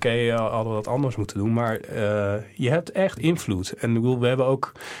ding van, hadden we dat anders moeten doen. Maar je hebt echt invloed. En we hebben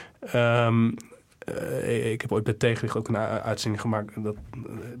ook... ik heb ooit bij Tegenlicht ook een uitzending gemaakt.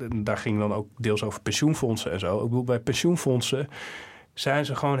 Daar ging dan ook deels over pensioenfondsen en zo. Ik bedoel, bij pensioenfondsen zijn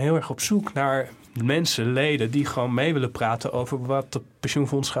ze gewoon heel erg op zoek naar mensen, leden, die gewoon mee willen praten over wat de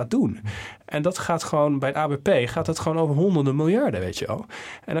pensioenfonds gaat doen. En dat gaat gewoon, bij het ABP gaat het gewoon over honderden miljarden, weet je wel.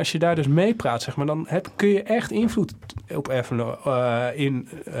 En als je daar dus mee praat, zeg maar, dan kun je echt invloed op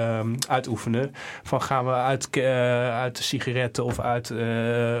uitoefenen. Van gaan we uit de sigaretten of uit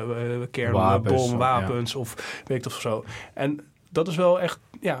kernbom, wapens of weet ik of zo. En dat is wel echt,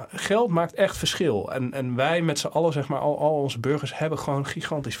 geld maakt echt verschil. En wij met z'n allen, zeg maar, al onze burgers hebben gewoon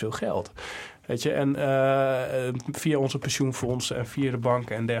gigantisch veel geld. Weet je, en via onze pensioenfondsen en via de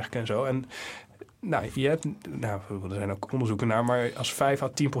banken en dergelijke en zo. En er zijn ook onderzoeken naar, maar als 5 à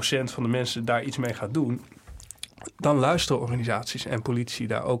 10% van de mensen daar iets mee gaat doen, dan luisteren organisaties en politici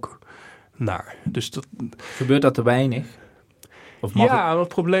daar ook naar. Dus gebeurt dat te weinig? Het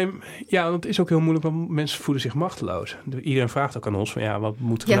probleem... Ja, dat is ook heel moeilijk, want mensen voelen zich machteloos. Iedereen vraagt ook aan ons van, wat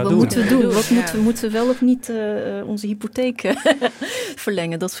moeten we nou doen? Moeten we doen? Moeten we wel of niet onze hypotheek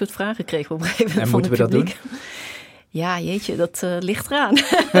verlengen? Dat soort vragen kregen we op een gegeven moment van het publiek. Ja, jeetje, dat ligt eraan.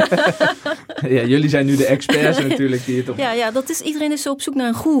 Ja, jullie zijn nu de experts natuurlijk die het op... Ja, iedereen is zo op zoek naar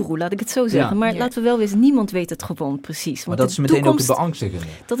een goeroe, laat ik het zo zeggen. Maar laten we wel weten, niemand weet het gewoon precies. Maar dat is meteen ook het beangstigende.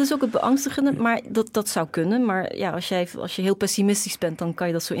 Dat is ook het beangstigende, maar dat zou kunnen. Maar ja, als je heel pessimistisch bent, dan kan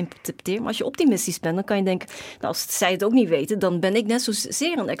je dat zo interpreteren. Maar als je optimistisch bent, dan kan je denken, nou, als zij het ook niet weten, dan ben ik net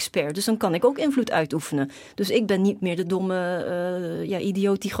zozeer een expert. Dus dan kan ik ook invloed uitoefenen. Dus ik ben niet meer de domme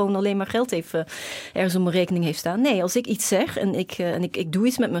idioot die gewoon alleen maar geld heeft ergens op mijn rekening heeft staan. Nee, als ik iets zeg en ik doe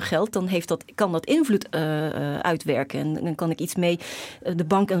iets met mijn geld, dan kan dat invloed uitwerken. En dan kan ik iets mee de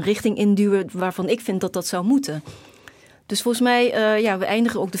bank een richting induwen waarvan ik vind dat zou moeten. Dus volgens mij, we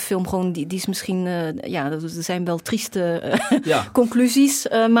eindigen ook de film gewoon, die is misschien, er zijn wel trieste conclusies.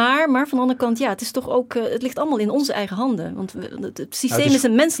 Maar van de andere kant, het is toch ook, het ligt allemaal in onze eigen handen. Want het systeem is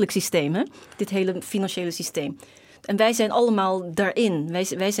een menselijk systeem, hè? Dit hele financiële systeem. En wij zijn allemaal daarin.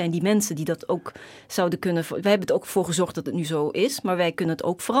 Wij zijn die mensen die dat ook zouden kunnen... Wij hebben er ook voor gezorgd dat het nu zo is, maar wij kunnen het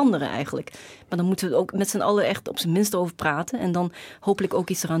ook veranderen eigenlijk. Maar dan moeten we het ook met z'n allen echt op zijn minst over praten en dan hopelijk ook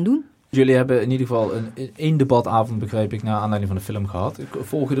iets eraan doen. Jullie hebben in ieder geval één debatavond, begreep ik, naar aanleiding van de film gehad.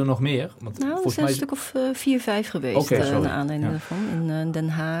 Volg je er nog meer? Want er zijn een stuk of 4, 5 geweest naar aanleiding daarvan. In Den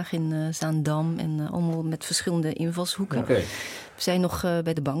Haag, in Zaandam en allemaal met verschillende invalshoeken. Okay. We zijn nog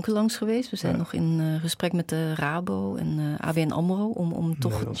bij de banken langs geweest. We zijn nog in gesprek met de Rabo en ABN AMRO om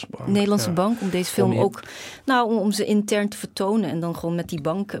toch Nederlandse bank, om deze film ook, om ze intern te vertonen en dan gewoon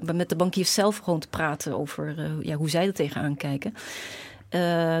met de bankiers zelf gewoon te praten over hoe zij er tegenaan kijken.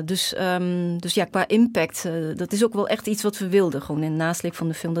 Dus qua impact, dat is ook wel echt iets wat we wilden. Gewoon in de nasleep van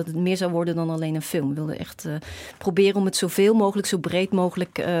de film, dat het meer zou worden dan alleen een film. We wilden echt proberen om het zoveel mogelijk, zo breed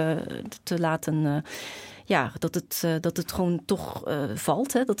mogelijk te laten... dat het gewoon toch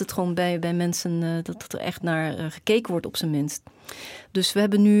valt. Hè? Dat het gewoon bij mensen, dat er echt naar gekeken wordt op zijn minst. Dus we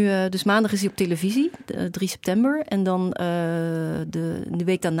hebben nu, maandag is hij op televisie, 3 september. En dan de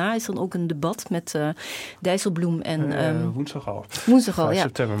week daarna is dan ook een debat met Dijsselbloem en... woensdag al. Woensdag al, 5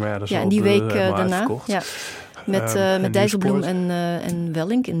 september, maar dat is en die week daarna. Ja. Met Dijsselbloem en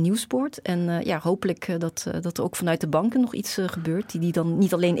Wellink in Nieuwsport. En hopelijk dat er ook vanuit de banken nog iets gebeurt. Die dan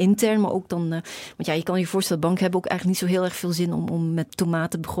niet alleen intern, maar ook dan... want je kan je voorstellen, banken hebben ook eigenlijk niet zo heel erg veel zin om met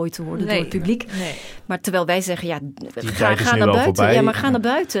tomaten begooid te worden door het publiek. Nee. Maar terwijl wij zeggen, ga naar buiten. Ja, maar ga naar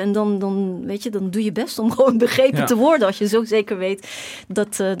buiten. En dan, weet je, dan doe je best om gewoon begrepen te worden. Als je zo zeker weet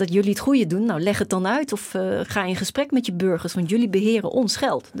dat jullie het goede doen. Nou, leg het dan uit. Of ga in gesprek met je burgers. Want jullie beheren ons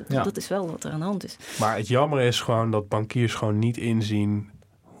geld. Dat is wel wat er aan de hand is. Maar het jammer is gewoon dat bankiers gewoon niet inzien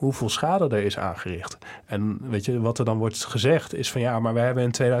hoeveel schade er is aangericht. En weet je, wat er dan wordt gezegd is van maar we hebben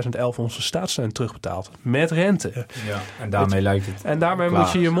in 2011 onze staatssteun terugbetaald. Met rente. Ja, en daarmee lijkt het. En daarmee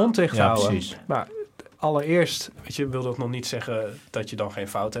moet je je mond dicht houden. Ja, precies. Maar allereerst, weet je, wil dat nog niet zeggen dat je dan geen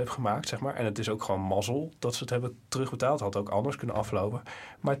fout hebt gemaakt, zeg maar. En het is ook gewoon mazzel dat ze het hebben terugbetaald. Had ook anders kunnen aflopen.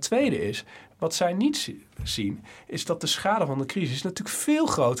 Maar het tweede is, wat zij niet zien, is dat de schade van de crisis natuurlijk veel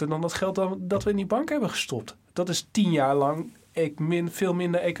groter dan dat geld dat we in die bank hebben gestopt. Dat is 10 jaar lang veel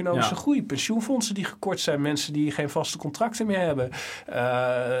minder economische groei. Pensioenfondsen die gekort zijn, mensen die geen vaste contracten meer hebben,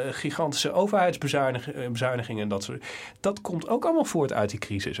 gigantische overheidsbezuinigingen en dat soort. Dat komt ook allemaal voort uit die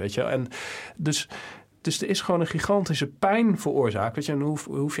crisis, weet je. En dus er is gewoon een gigantische pijn veroorzaakt. Weet je, en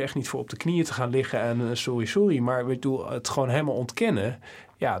hoef je echt niet voor op de knieën te gaan liggen en sorry. Maar ik bedoel, het gewoon helemaal ontkennen.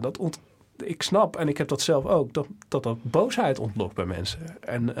 Ja, ik snap, en ik heb dat zelf ook, dat boosheid ontlokt bij mensen.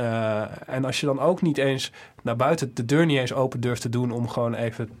 En als je dan ook niet eens naar buiten de deur niet eens open durft te doen om gewoon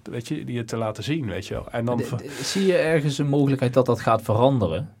even, weet je, die te laten zien, weet je wel. En dan zie je ergens een mogelijkheid dat gaat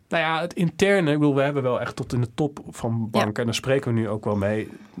veranderen? Nou ja, het interne, ik bedoel, we hebben wel echt tot in de top van banken, en daar spreken we nu ook wel mee,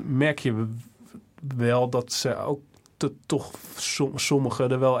 merk je wel dat ze ook toch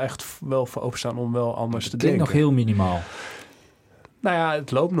sommigen er wel echt wel voor openstaan om wel anders te denken. Nog heel minimaal. Nou ja,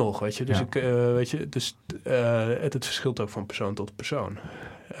 het loopt nog, weet je. Dus het verschilt ook van persoon tot persoon.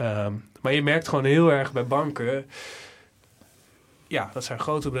 Maar je merkt gewoon heel erg bij banken. Ja, dat zijn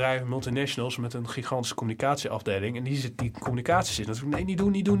grote bedrijven, multinationals met een gigantische communicatieafdeling. En die communicatie zit natuurlijk, nee,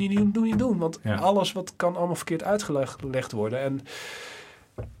 niet doen. Want alles wat kan allemaal verkeerd uitgelegd worden. En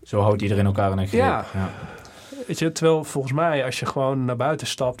zo houdt iedereen elkaar in een greep. Ja. Weet je, terwijl volgens mij als je gewoon naar buiten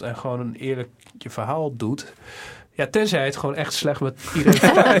stapt en gewoon een eerlijk je verhaal doet. Ja, tenzij het gewoon echt slecht met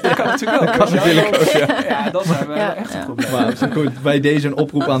iedereen. Dat kan natuurlijk ook. Dat natuurlijk ook, ja, dat zijn we echt een probleem. Maar goed, bij deze een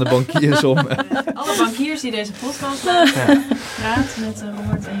oproep aan de bankiers om... Alle bankiers die deze podcast luisteren, praat met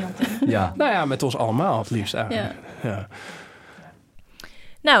Robert en Jan. Ja. Nou ja, met ons allemaal het liefst eigenlijk. Ja.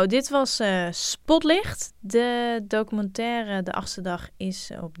 Nou, dit was Spotlicht. De documentaire De Achtste Dag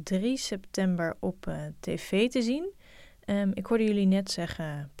is op 3 september op tv te zien. Ik hoorde jullie net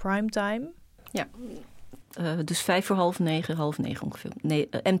zeggen primetime. Ja. Dus 9:05, 9:30 ongeveer. Nee,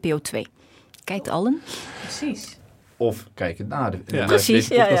 NPO 2. Kijkt allen. Precies. Of kijken na de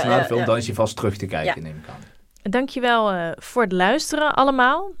film. Dan is je vast terug te kijken, neem ik aan. Dankjewel voor het luisteren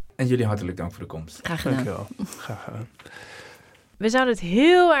allemaal. En jullie hartelijk dank voor de komst. Graag gedaan. Dankjewel. Graag gedaan. We zouden het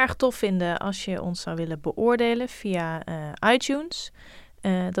heel erg tof vinden als je ons zou willen beoordelen via iTunes.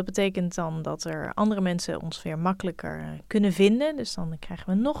 Dat betekent dan dat er andere mensen ons weer makkelijker kunnen vinden. Dus dan krijgen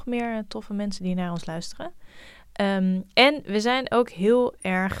we nog meer toffe mensen die naar ons luisteren. En we zijn ook heel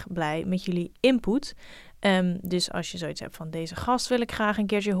erg blij met jullie input. Dus als je zoiets hebt van deze gast wil ik graag een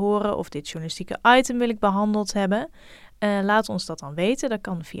keertje horen, of dit journalistieke item wil ik behandeld hebben, laat ons dat dan weten. Dat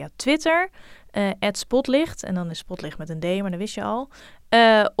kan via Twitter, @spotlicht, en dan is spotlicht met een D, maar dat wist je al.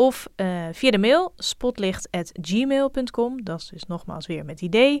 Of via de mail, spotlicht@gmail.com. Dat is dus nogmaals weer met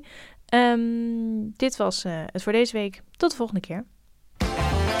idee. Dit was het voor deze week. Tot de volgende keer.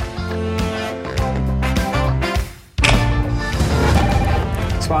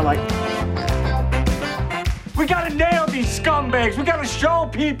 Twilight. We gotta nail these scumbags. We gotta show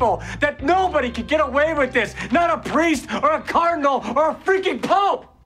people that nobody can get away with this. Not a priest or a cardinal or a freaking pope.